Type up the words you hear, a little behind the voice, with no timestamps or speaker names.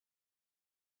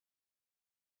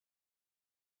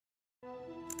The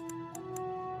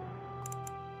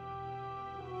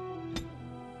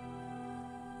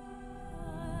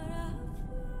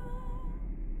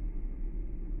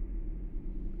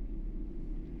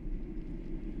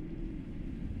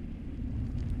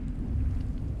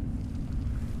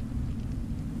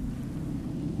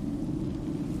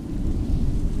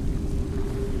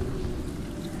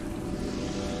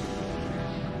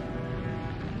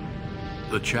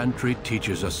Chantry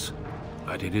teaches us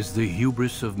that it is the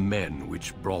hubris of men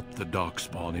which brought the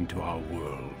Darkspawn into our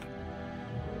world.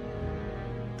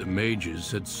 The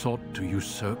mages had sought to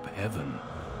usurp heaven,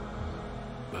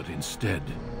 but instead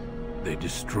they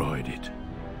destroyed it.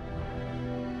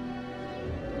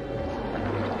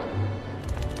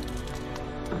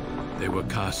 They were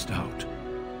cast out,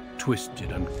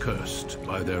 twisted and cursed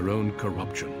by their own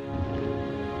corruption.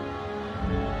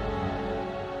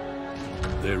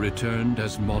 They returned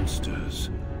as monsters,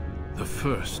 the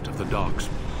first of the Darkspawn.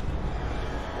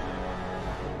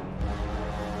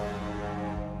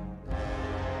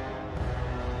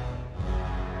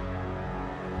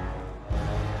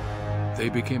 They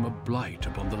became a blight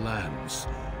upon the lands,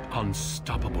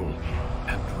 unstoppable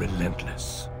and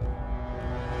relentless.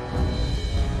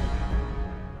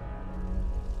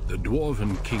 The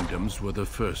Dwarven kingdoms were the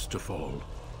first to fall,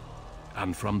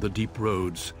 and from the deep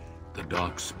roads, the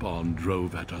Darkspawn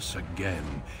drove at us again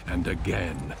and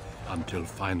again, until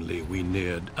finally we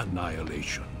neared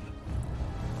annihilation.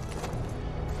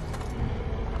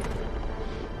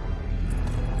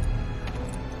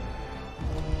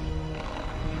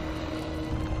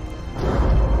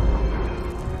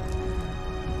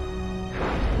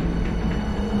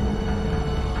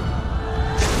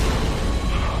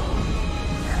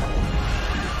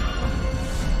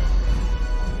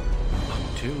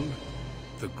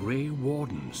 The Grey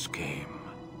Wardens came.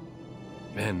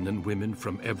 Men and women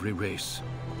from every race,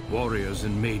 warriors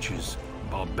and mages,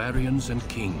 barbarians and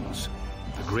kings.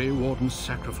 The Grey Wardens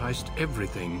sacrificed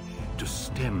everything to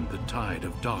stem the tide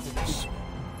of darkness,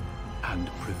 and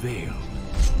prevailed.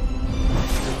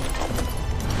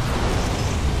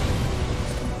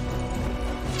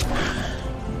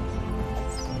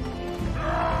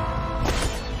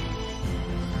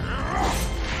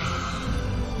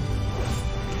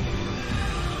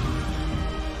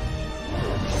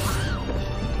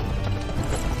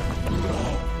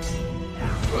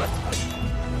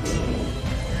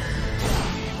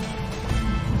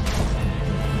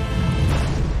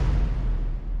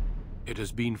 It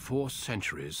has been 4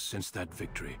 centuries since that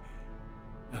victory,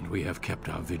 and we have kept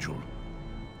our vigil.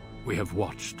 We have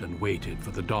watched and waited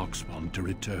for the Darkspawn to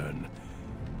return.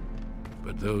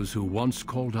 But those who once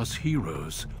called us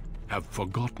heroes have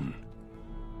forgotten.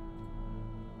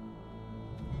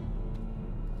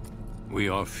 We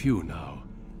are few now,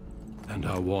 and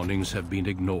our warnings have been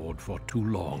ignored for too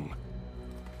long.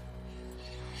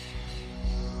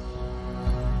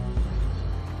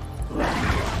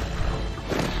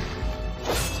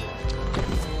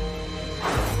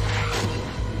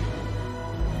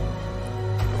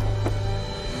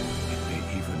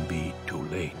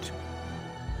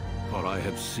 For I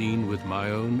have seen with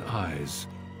my own eyes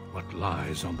what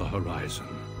lies on the horizon.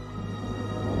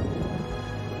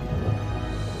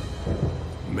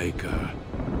 Maker,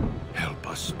 help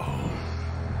us all.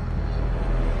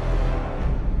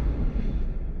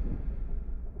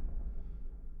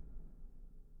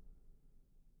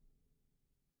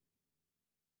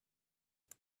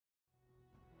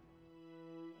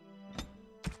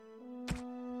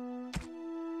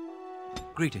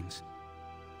 Greetings.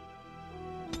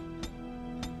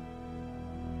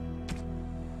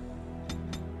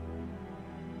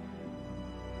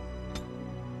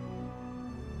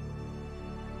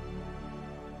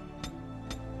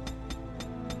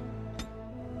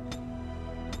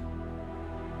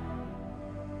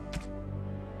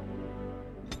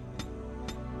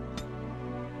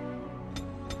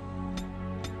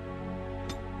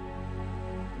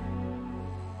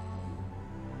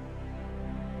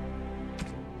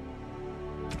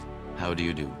 How do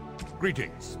you do?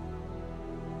 Greetings.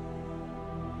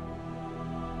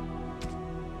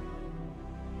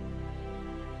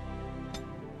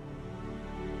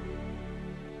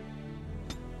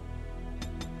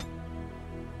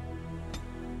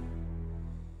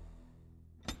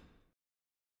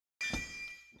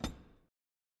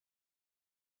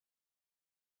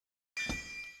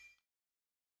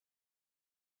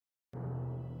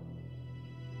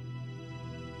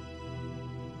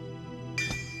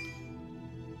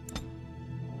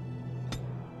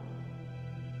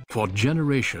 For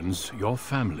generations, your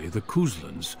family, the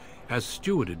Couslands, has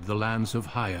stewarded the lands of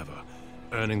Highever,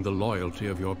 earning the loyalty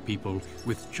of your people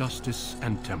with justice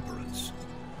and temperance.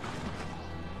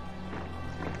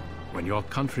 When your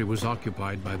country was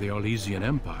occupied by the Orlesian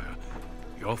Empire,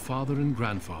 your father and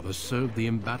grandfather served the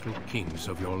embattled kings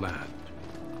of your land.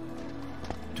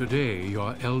 Today,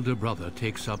 your elder brother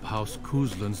takes up House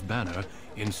Cousland's banner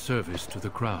in service to the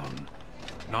crown,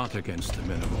 not against the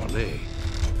men of Orlais,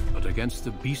 but against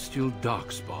the bestial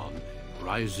darkspawn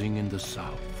rising in the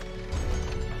south.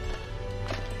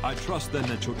 I trust then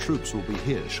that your troops will be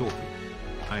here shortly.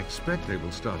 I expect they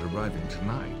will start arriving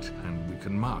tonight, and we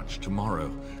can march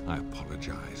tomorrow. I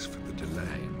apologize for the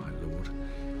delay, my lord.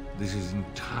 This is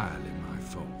entirely my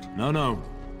fault. No.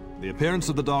 The appearance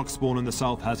of the Darkspawn in the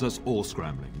south has us all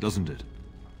scrambling, doesn't it?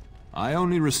 I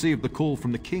only received the call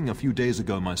from the king a few days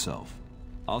ago myself.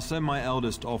 I'll send my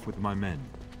eldest off with my men.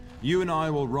 You and I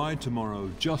will ride tomorrow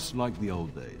just like the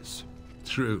old days.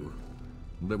 True.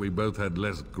 Though we both had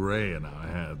less grey in our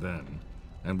hair then.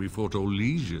 And we fought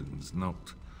Orlesians,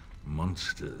 not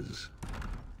monsters.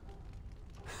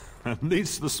 At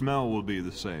least the smell will be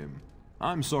the same.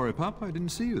 I'm sorry, Pup, I didn't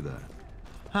see you there.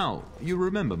 Hal, you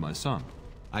remember my son?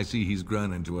 I see he's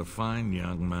grown into a fine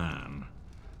young man.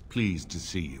 Pleased to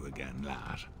see you again,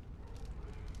 lad.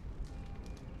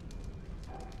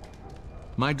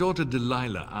 My daughter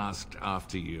Delilah asked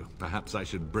after you. Perhaps I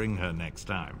should bring her next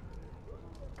time.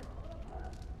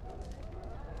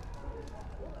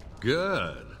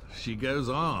 Good. She goes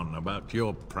on about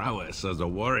your prowess as a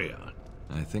warrior.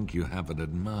 I think you have an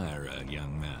admirer,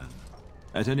 young man.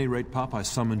 At any rate, Pup, I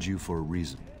summoned you for a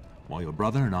reason. While your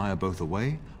brother and I are both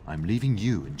away, I'm leaving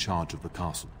you in charge of the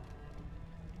castle.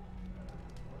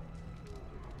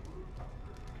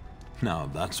 Now,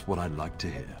 that's what I'd like to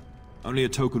hear. Only a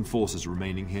token force is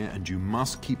remaining here, and you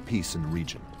must keep peace in the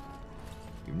region.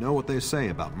 You know what they say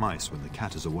about mice when the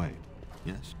cat is away,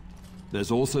 yes?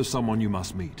 There's also someone you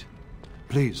must meet.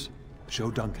 Please, show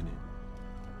Duncan in.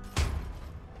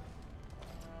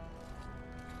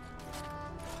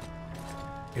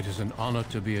 It is an honor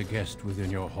to be a guest within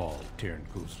your hall, Tyrn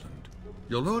Cousland.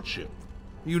 Your lordship,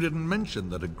 you didn't mention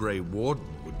that a Grey Warden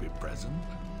would be present.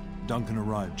 Duncan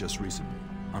arrived just recently,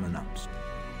 unannounced.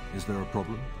 Is there a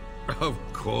problem? Of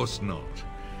course not.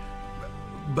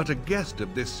 But a guest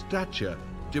of this stature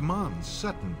demands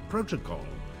certain protocol.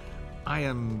 I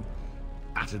am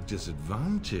at a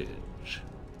disadvantage.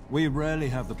 We rarely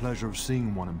have the pleasure of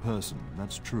seeing one in person,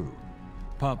 that's true.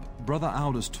 Pup, Brother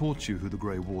Aldous taught you who the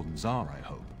Grey Wardens are, I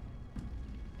hope.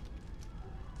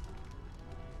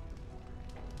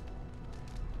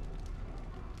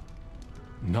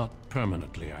 Not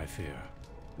permanently, I fear.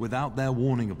 Without their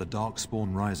warning of the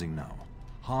Darkspawn rising now,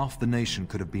 half the nation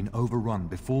could have been overrun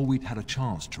before we'd had a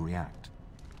chance to react.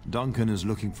 Duncan is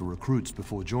looking for recruits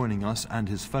before joining us and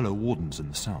his fellow Wardens in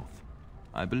the south.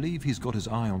 I believe he's got his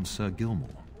eye on Sir Gilmore.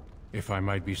 If I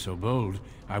might be so bold,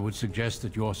 I would suggest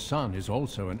that your son is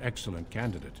also an excellent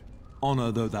candidate.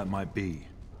 Honor though that might be,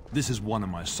 this is one of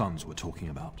my sons we're talking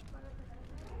about.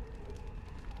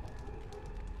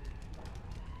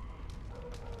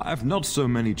 I have not so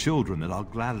many children that I'll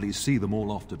gladly see them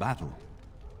all off to battle.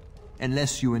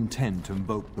 Unless you intend to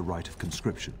invoke the right of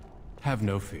conscription. Have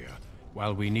no fear.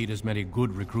 While we need as many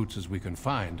good recruits as we can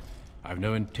find, I've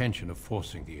no intention of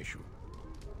forcing the issue.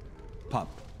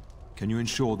 Pup, can you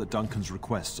ensure that Duncan's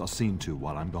requests are seen to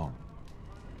while I'm gone?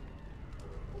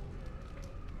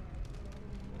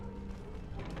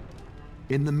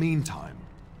 In the meantime,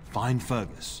 find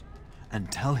Fergus,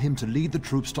 and tell him to lead the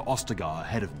troops to Ostagar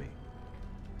ahead of me.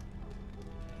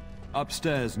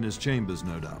 Upstairs in his chambers,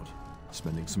 no doubt,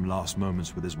 spending some last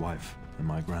moments with his wife and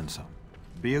my grandson.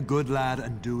 Be a good lad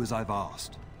and do as I've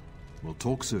asked. We'll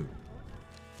talk soon.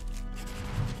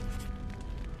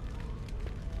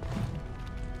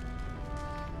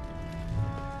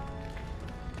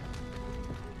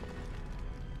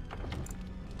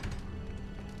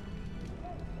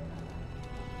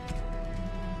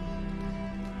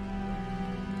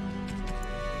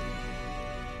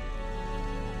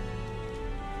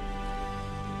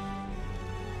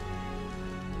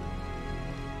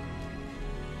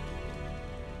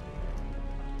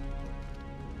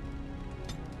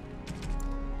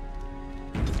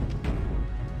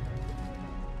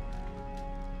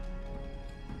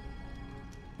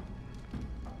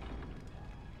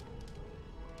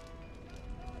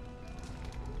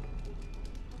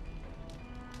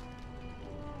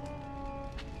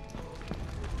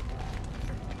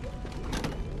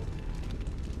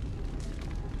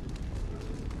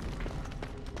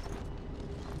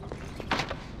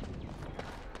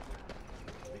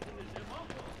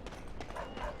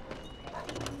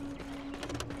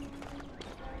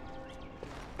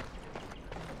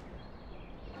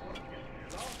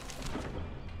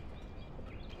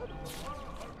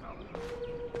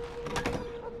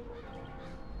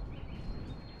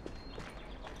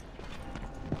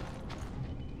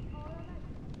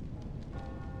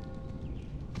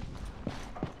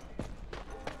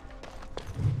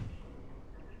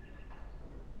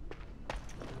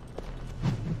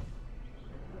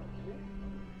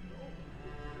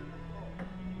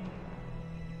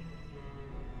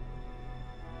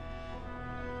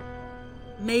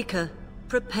 Maker,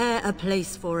 prepare a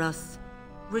place for us.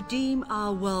 Redeem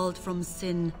our world from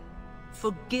sin.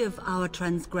 Forgive our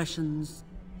transgressions.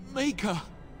 Maker,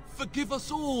 forgive us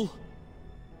all!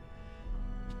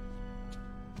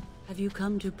 Have you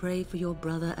come to pray for your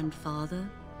brother and father?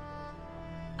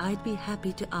 I'd be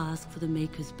happy to ask for the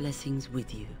Maker's blessings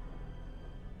with you.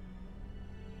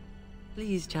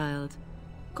 Please, child,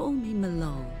 call me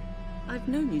Malol. I've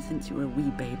known you since you were a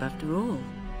wee babe after all.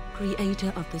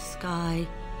 Creator of the sky,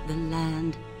 the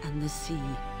land, and the sea.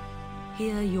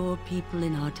 Hear your people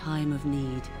in our time of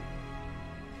need.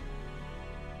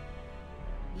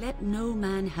 Let no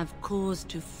man have cause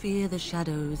to fear the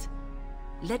shadows.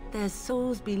 Let their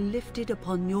souls be lifted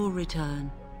upon your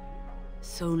return.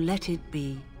 So let it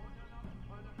be.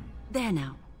 There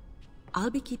now.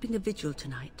 I'll be keeping a vigil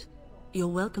tonight. You're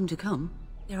welcome to come.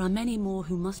 There are many more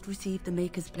who must receive the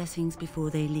Maker's blessings before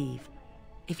they leave.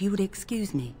 If you would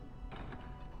excuse me.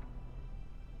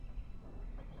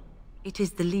 It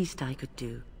is the least I could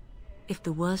do. If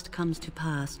the worst comes to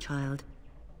pass, child,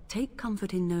 take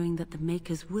comfort in knowing that the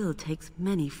Maker's will takes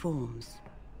many forms.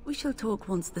 We shall talk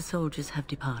once the soldiers have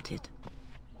departed.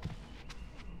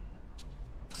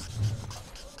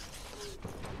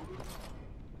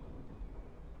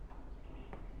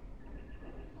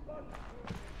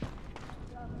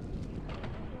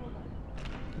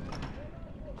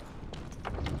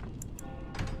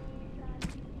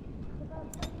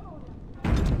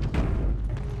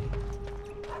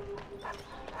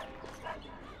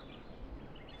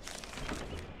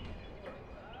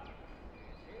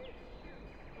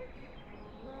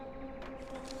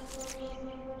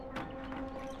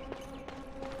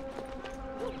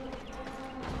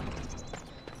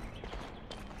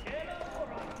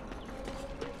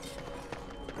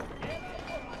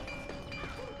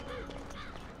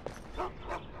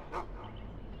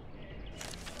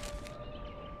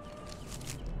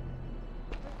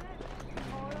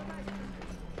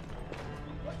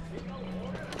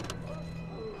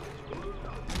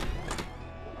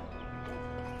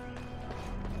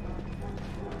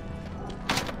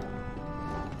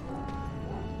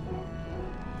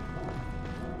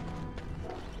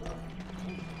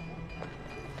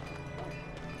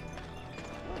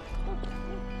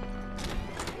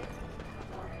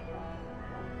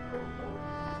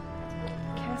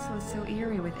 So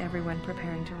eerie with everyone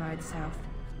preparing to ride south.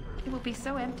 It will be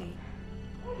so empty.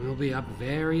 We'll be up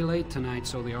very late tonight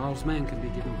so the Earl's men can be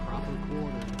given proper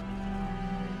quarter.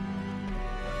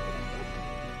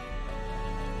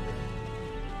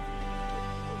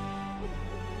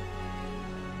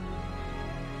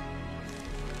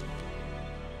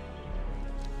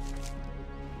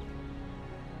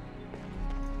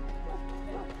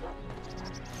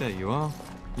 There you are.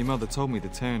 Your mother told me the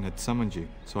Terran had summoned you,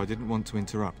 so I didn't want to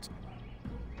interrupt.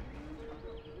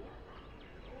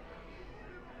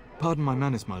 Pardon my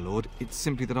manners, my lord. It's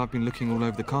simply that I've been looking all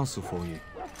over the castle for you.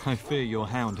 I fear your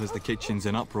hound has the kitchens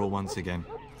in uproar once again,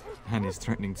 and is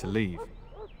threatening to leave.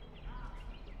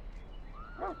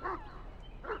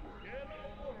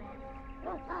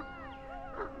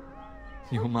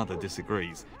 Your mother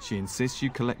disagrees. She insists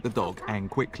you collect the dog, and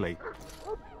quickly.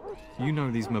 You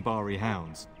know these Malbari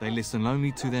hounds. They listen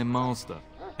only to their master.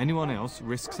 Anyone else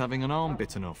risks having an arm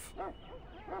bitten off.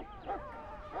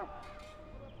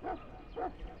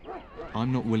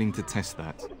 I'm not willing to test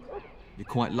that. You're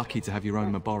quite lucky to have your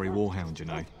own Malbari warhound, you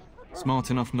know. Smart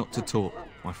enough not to talk,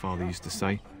 my father used to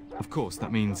say. Of course,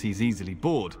 that means he's easily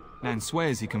bored. Nan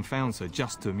swears he confounds her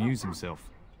just to amuse himself.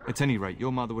 At any rate,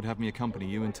 your mother would have me accompany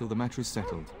you until the matter is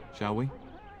settled, shall we?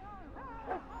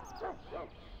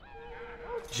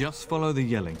 Just follow the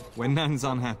yelling. When Nan's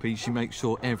unhappy, she makes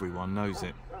sure everyone knows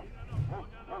it.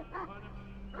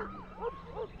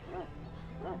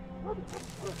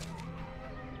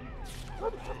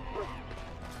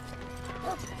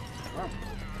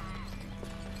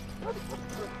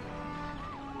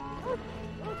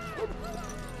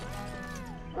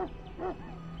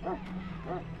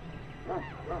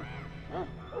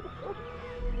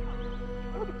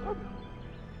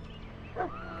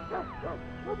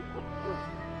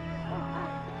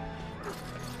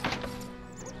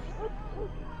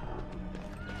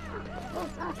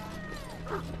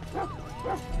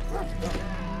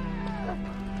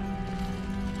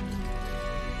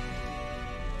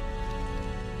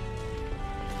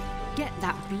 Get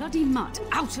that bloody mutt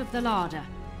out of the larder.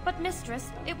 But mistress,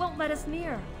 it won't let us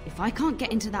near. If I can't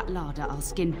get into that larder, I'll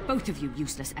skin both of you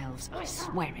useless elves. I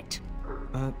swear it.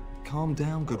 Calm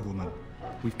down, good woman.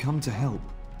 We've come to help.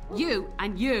 You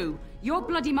and you. Your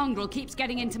bloody mongrel keeps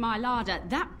getting into my larder.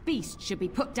 That beast should be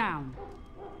put down.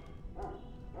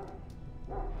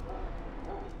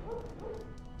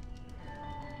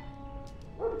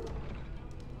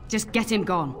 Just get him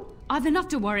gone. I've enough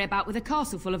to worry about with a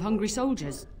castle full of hungry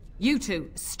soldiers. You two,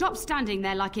 stop standing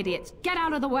there like idiots. Get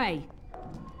out of the way.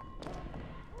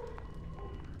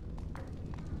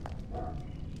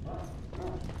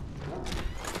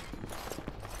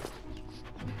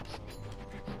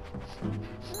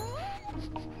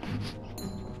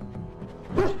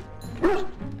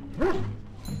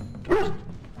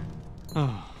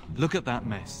 Oh, look at that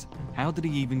mess. How did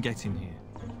he even get in here?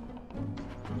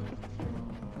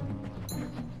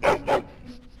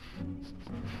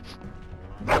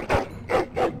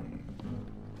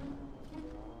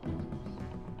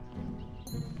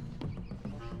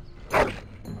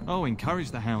 Oh,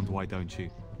 encourage the hound, why don't you?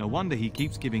 No wonder he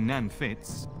keeps giving Nan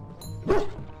fits.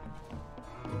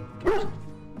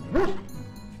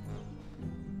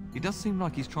 He does seem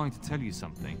like he's trying to tell you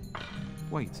something.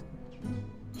 Wait,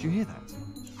 did you hear that?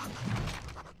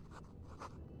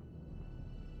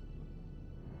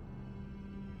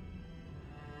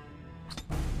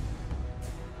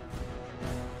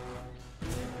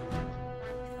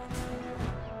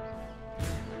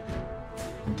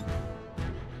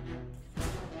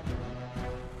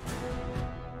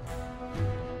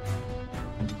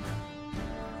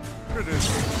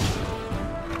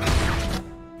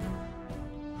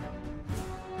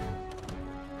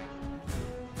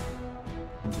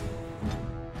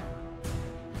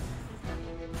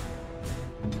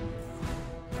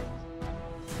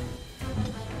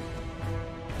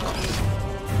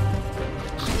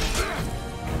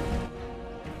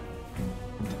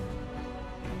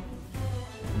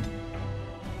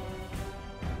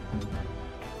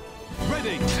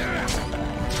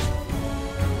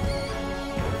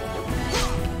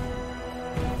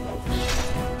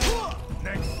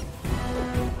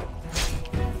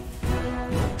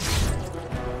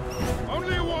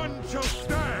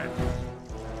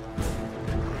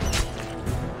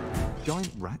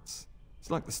 Giant rats? It's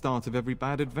like the start of every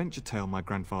bad adventure tale my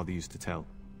grandfather used to tell.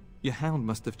 Your hound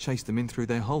must have chased them in through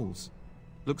their holes.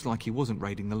 Looks like he wasn't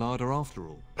raiding the larder after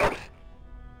all.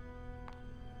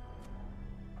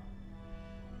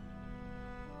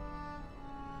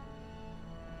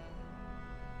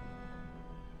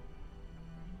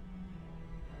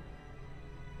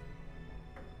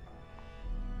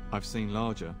 I've seen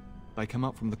larger. They come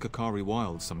up from the Kakari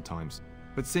wilds sometimes.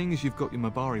 But seeing as you've got your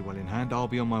Malbari well in hand, I'll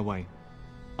be on my way.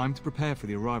 I'm to prepare for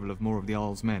the arrival of more of the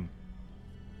Jarl's men.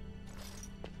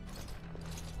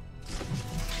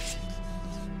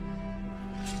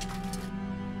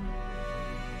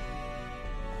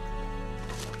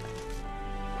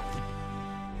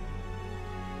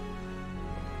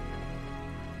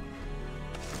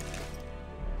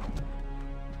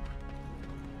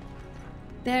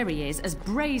 There he is, as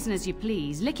brazen as you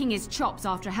please, licking his chops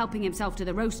after helping himself to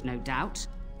the roast, no doubt.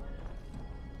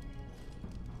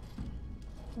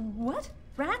 What?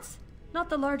 Rats? Not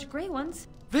the large grey ones?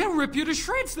 They'll rip you to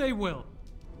shreds, they will!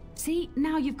 See,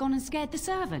 now you've gone and scared the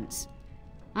servants.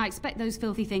 I expect those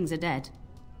filthy things are dead.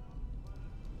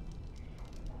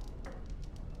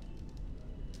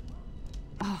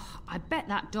 Oh, I bet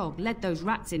that dog led those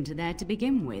rats into there to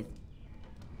begin with.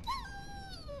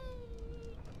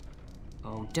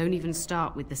 Oh, don't even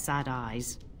start with the sad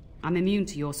eyes. I'm immune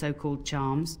to your so-called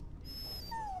charms.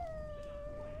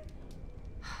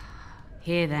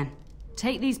 Here then,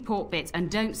 take these pork bits and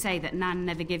don't say that Nan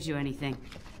never gives you anything.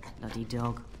 Bloody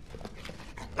dog.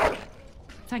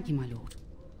 Thank you, my lord.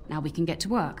 Now we can get to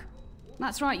work.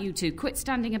 That's right, you two. Quit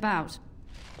standing about.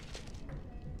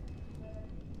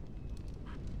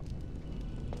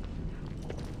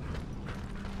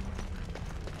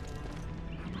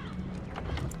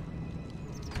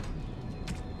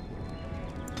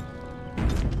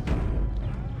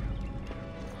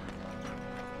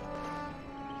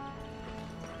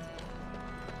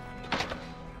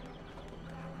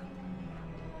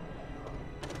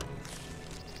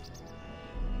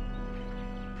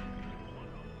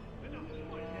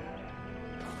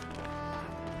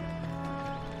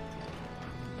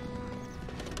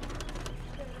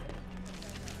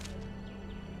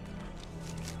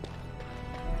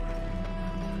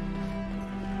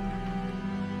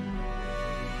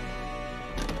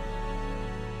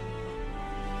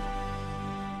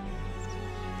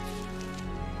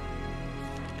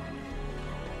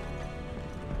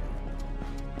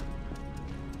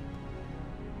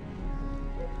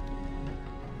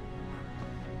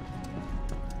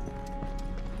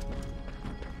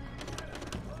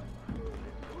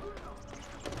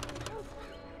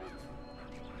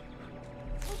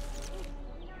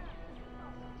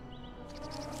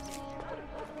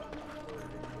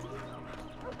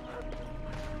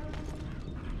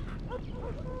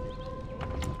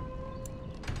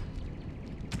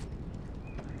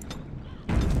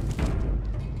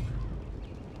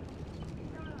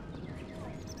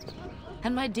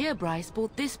 And my dear Bryce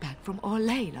bought this back from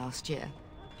Orlais last year.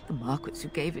 The Marquis who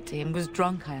gave it to him was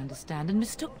drunk, I understand, and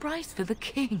mistook Bryce for the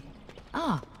king.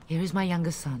 Ah, here is my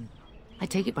younger son. I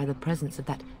take it by the presence of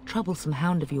that troublesome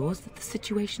hound of yours that the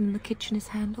situation in the kitchen is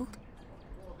handled?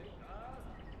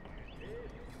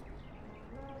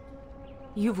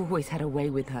 You've always had a way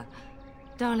with her.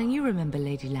 Darling, you remember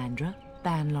Lady Landra,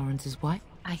 Ban Lawrence's wife?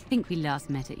 I think we last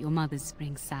met at your mother's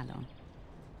spring salon.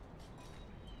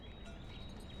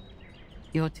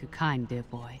 You're too kind, dear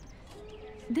boy.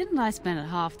 Didn't I spend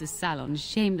half the salon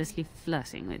shamelessly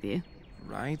flirting with you?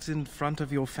 Right in front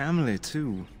of your family,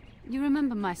 too. You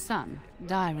remember my son,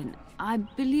 Dyron? I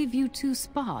believe you two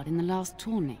sparred in the last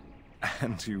tourney.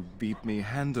 And you beat me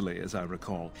handily, as I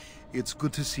recall. It's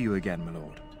good to see you again, my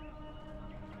lord.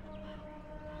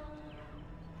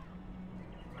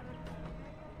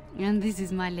 And this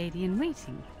is my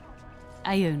lady-in-waiting,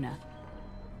 Iona.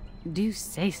 Do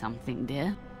say something,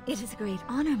 dear. It is a great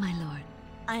honor, my lord.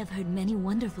 I have heard many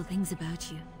wonderful things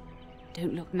about you.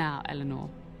 Don't look now, Eleanor.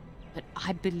 But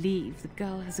I believe the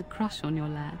girl has a crush on your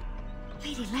lad.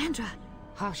 Lady Landra!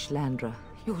 Hush, Landra.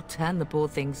 You'll turn the poor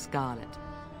thing scarlet.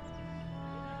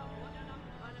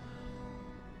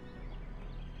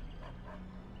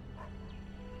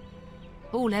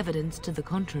 All evidence to the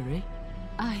contrary.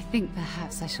 I think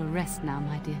perhaps I shall rest now,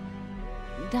 my dear.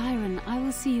 Dyron, I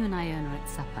will see you and Iona at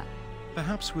supper.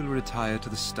 Perhaps we'll retire to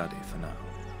the study for now.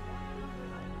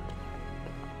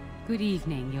 Good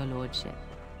evening, your lordship.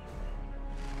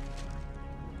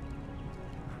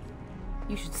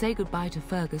 You should say goodbye to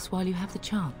Fergus while you have the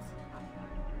chance.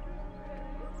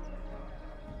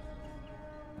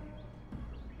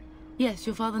 Yes,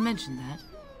 your father mentioned that.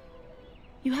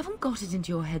 You haven't got it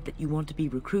into your head that you want to be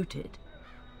recruited.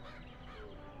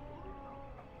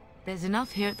 There's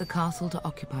enough here at the castle to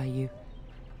occupy you.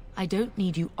 I don't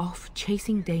need you off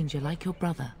chasing danger like your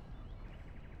brother.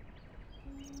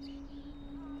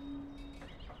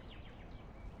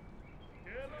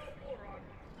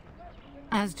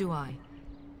 As do I.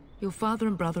 Your father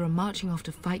and brother are marching off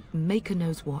to fight Maker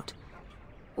knows what.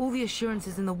 All the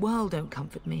assurances in the world don't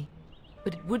comfort me,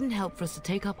 but it wouldn't help for us to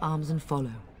take up arms and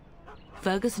follow.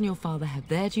 Fergus and your father have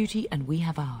their duty and we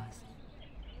have ours.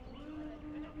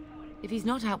 If he's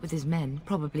not out with his men,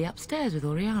 probably upstairs with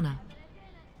Oriana.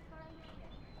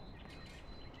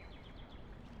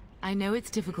 I know it's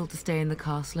difficult to stay in the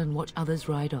castle and watch others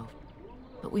ride off,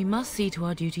 but we must see to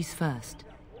our duties first.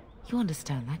 You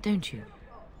understand that, don't you?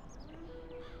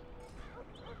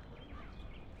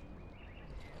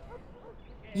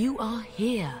 You are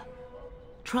here.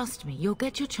 Trust me, you'll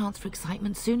get your chance for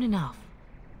excitement soon enough.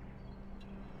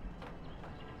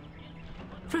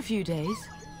 For a few days.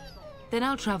 Then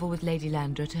I'll travel with Lady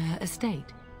Landra to her estate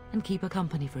and keep her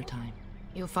company for a time.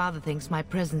 Your father thinks my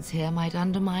presence here might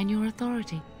undermine your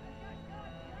authority.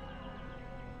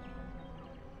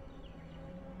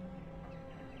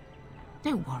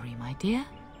 Don't worry, my dear.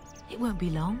 It won't be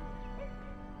long.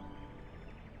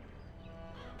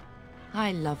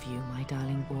 I love you, my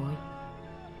darling boy.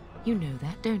 You know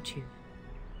that, don't you?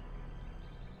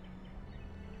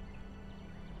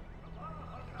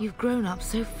 You've grown up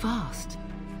so fast.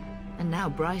 And now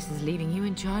Bryce is leaving you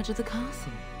in charge of the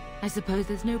castle. I suppose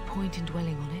there's no point in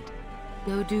dwelling on it.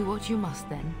 Go do what you must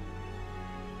then.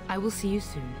 I will see you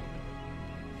soon.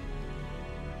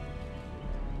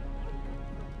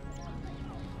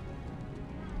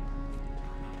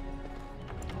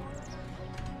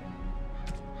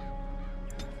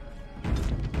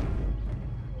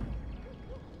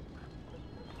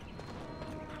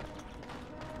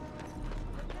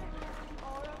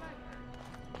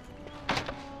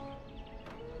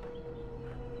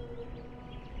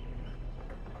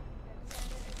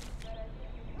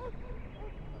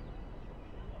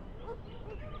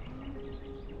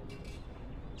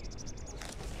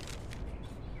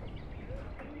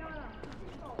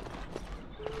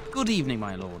 Good evening,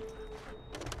 my lord.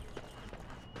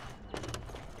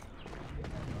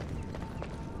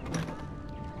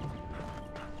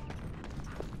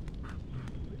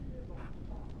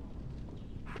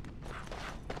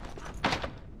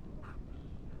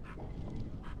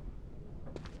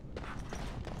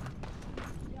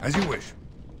 As you wish.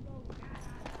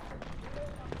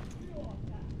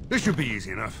 This should be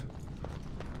easy enough.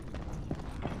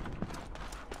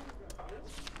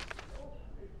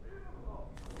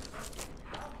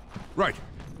 Right.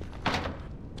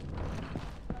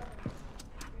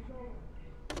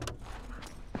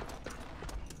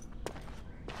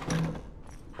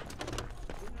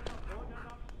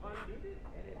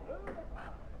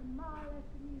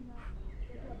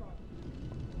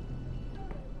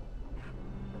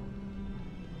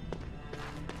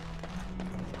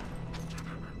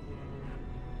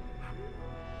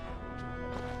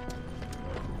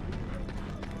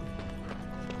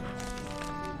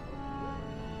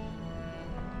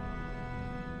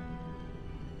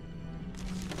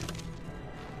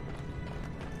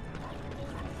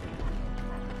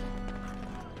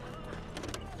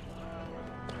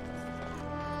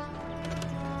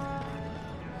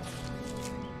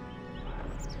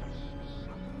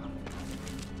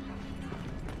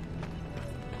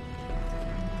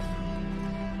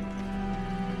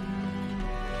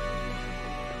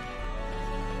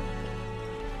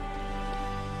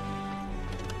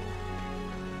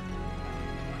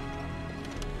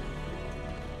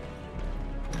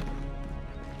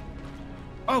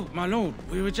 Oh, my lord,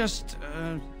 we were just,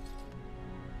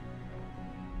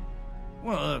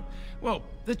 well,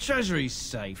 the treasury's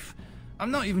safe.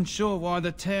 I'm not even sure why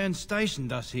the Terran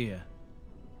stationed us here.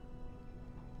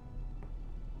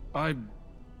 I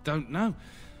don't know.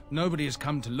 Nobody has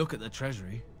come to look at the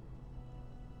treasury.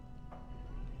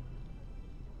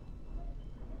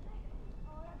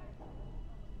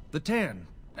 The Terran,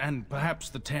 and perhaps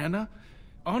the Tanner?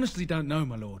 Honestly don't know,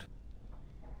 my lord.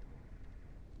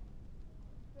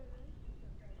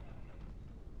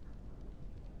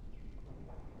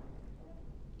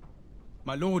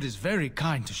 My lord is very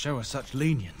kind to show us such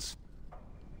lenience.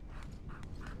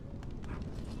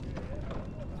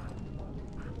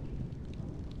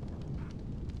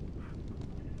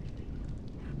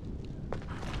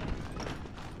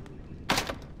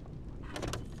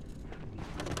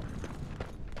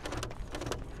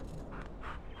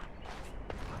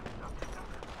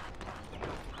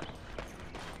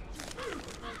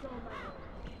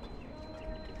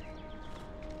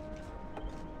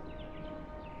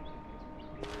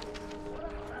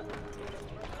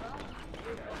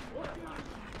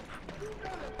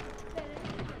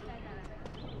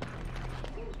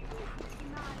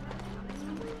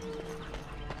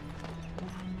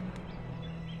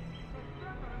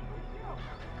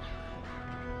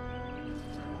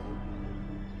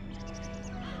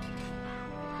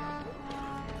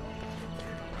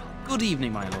 Good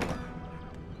evening, my lord.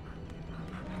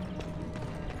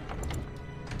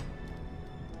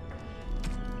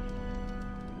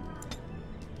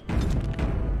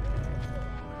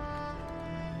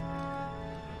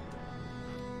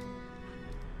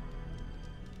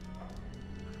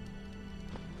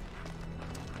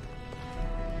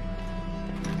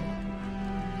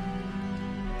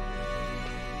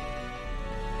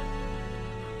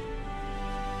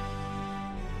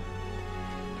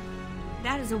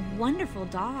 That is a wonderful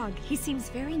dog. He seems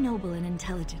very noble and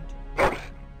intelligent.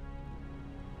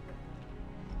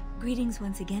 Greetings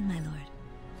once again, my lord.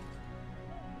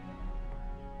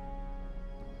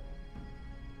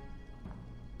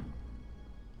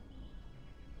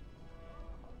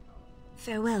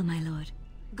 Farewell, my lord.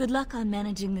 Good luck on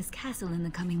managing this castle in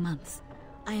the coming months.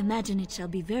 I imagine it shall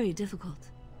be very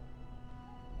difficult.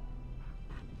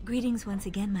 Greetings once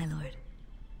again, my lord.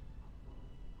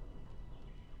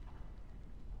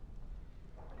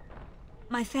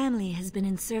 My family has been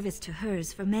in service to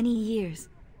hers for many years.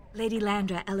 Lady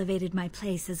Landra elevated my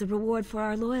place as a reward for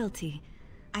our loyalty.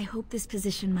 I hope this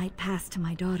position might pass to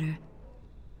my daughter.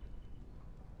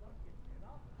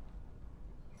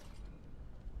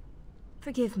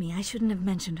 Forgive me, I shouldn't have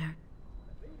mentioned her.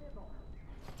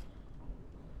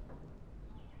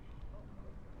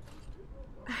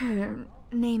 Her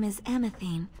name is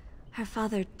Amathine. Her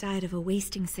father died of a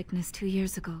wasting sickness 2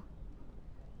 years ago.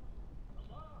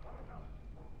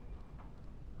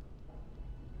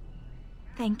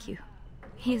 Thank you.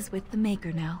 He is with the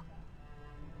Maker now.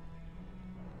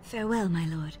 Farewell, my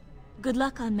lord. Good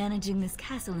luck on managing this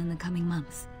castle in the coming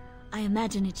months. I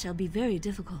imagine it shall be very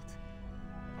difficult.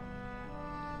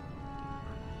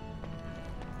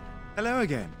 Hello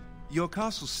again. Your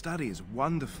castle study is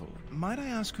wonderful. Might I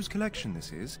ask whose collection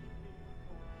this is?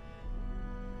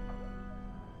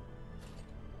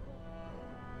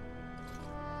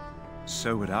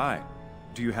 So would I.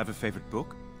 Do you have a favorite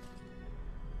book?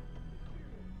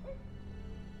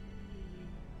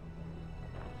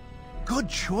 Good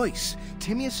choice.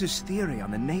 Timaeus' theory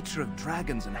on the nature of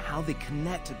dragons and how they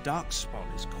connect to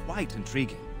Darkspawn is quite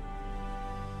intriguing.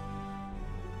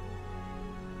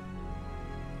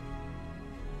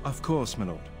 Of course, my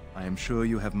lord. I am sure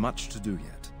you have much to do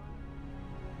yet.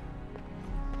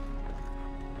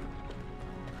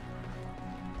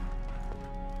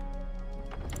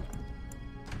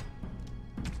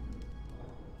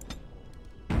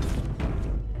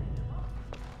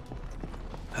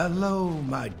 Hello,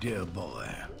 my dear boy.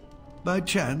 By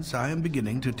chance, I am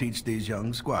beginning to teach these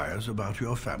young squires about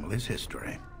your family's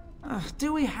history.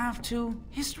 Do we have to?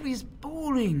 History is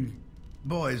boring.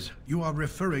 Boys, you are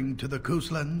referring to the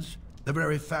Couslands, the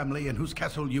very family in whose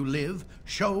castle you live.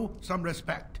 Show some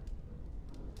respect.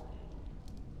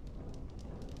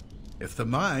 If the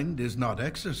mind is not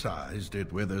exercised,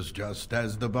 it withers just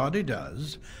as the body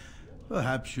does.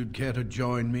 Perhaps you'd care to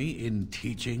join me in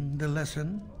teaching the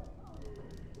lesson?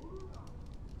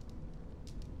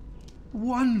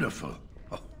 Wonderful.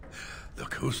 Oh, the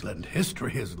Cousland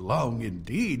history is long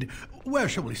indeed. Where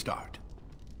shall we start?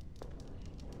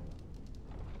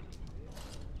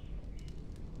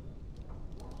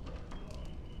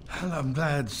 Well, I'm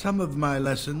glad some of my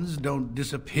lessons don't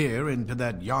disappear into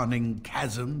that yawning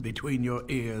chasm between your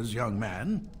ears, young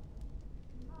man.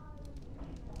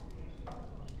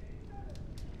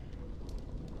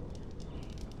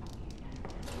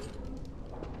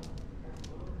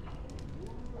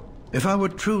 If I were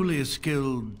truly a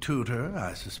skilled tutor,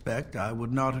 I suspect I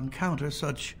would not encounter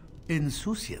such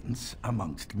insouciance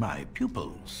amongst my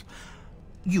pupils.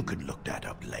 You can look that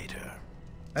up later.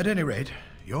 At any rate,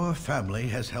 your family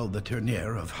has held the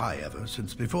Ternier of High Ever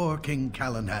since before King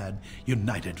Cousland had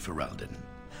united Ferelden.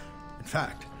 In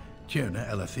fact, Tierna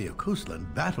Elethea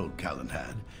Cousland battled Cousland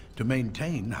to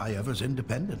maintain High Ever's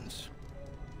independence.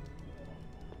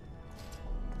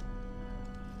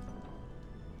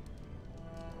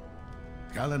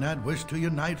 Cousland wished to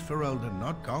unite Ferelden,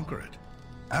 not conquer it.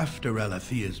 After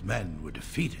Elethea's men were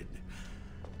defeated,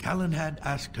 Cousland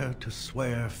asked her to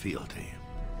swear fealty.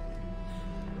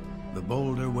 The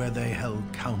boulder where they held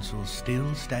council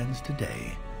still stands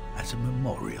today as a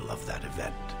memorial of that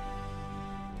event.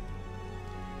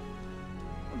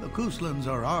 The Couslands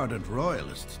are ardent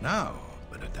royalists now,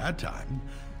 but at that time,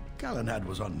 Cousland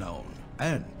was unknown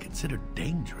and considered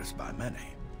dangerous by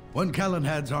many. When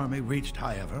Cousland's army reached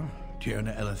High Ever,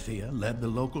 Tierna Elethea led the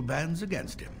local bands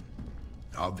against him.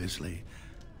 Obviously,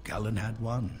 Cousland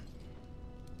won.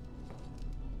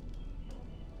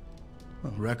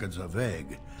 Well, records are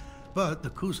vague, but the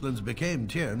Couslands became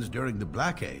Tierns during the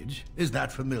Black Age. Is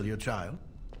that familiar, child?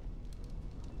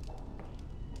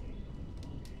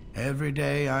 Every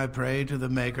day I pray to the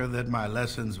Maker that my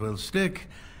lessons will stick,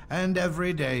 and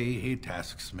every day he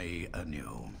tasks me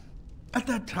anew. At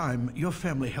that time, your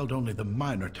family held only the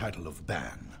minor title of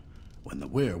Ban. When the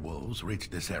werewolves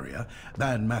reached this area,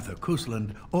 Ban Mather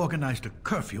Cousland organized a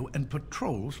curfew and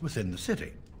patrols within the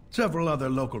city. Several other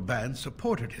local bands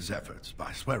supported his efforts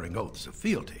by swearing oaths of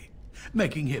fealty,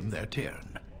 making him their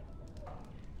Tiern.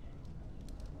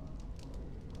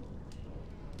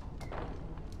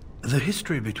 The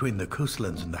history between the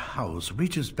Couslands and the House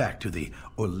reaches back to the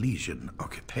Orlesian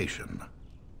occupation.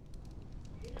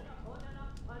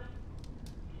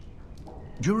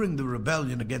 During the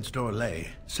rebellion against Orlais,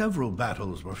 several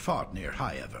battles were fought near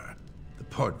High Ever. The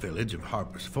port village of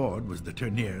Harper's Ford was the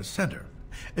Ternier's center.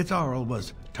 Its Arl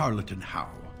was Tarleton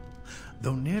Howe.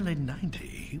 Though nearly 90,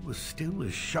 he was still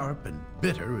as sharp and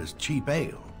bitter as cheap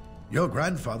ale. Your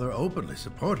grandfather openly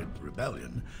supported the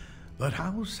rebellion, but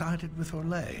Howe sided with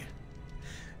Orlais.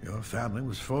 Your family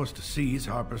was forced to seize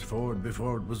Harper's Ford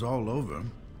before it was all over.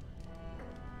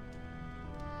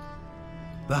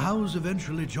 The Howes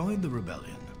eventually joined the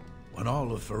rebellion, when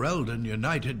all of Ferelden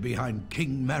united behind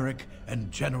King Merrick and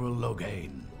General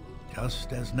Loghain,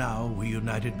 just as now we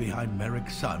united behind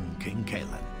Merrick's son, King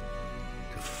Cousland,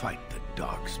 to fight the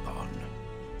Darkspawn.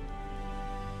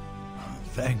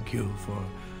 Thank you for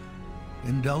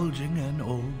indulging an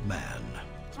old man.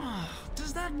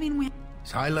 Does that mean we...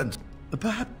 Silence!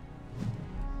 Perhaps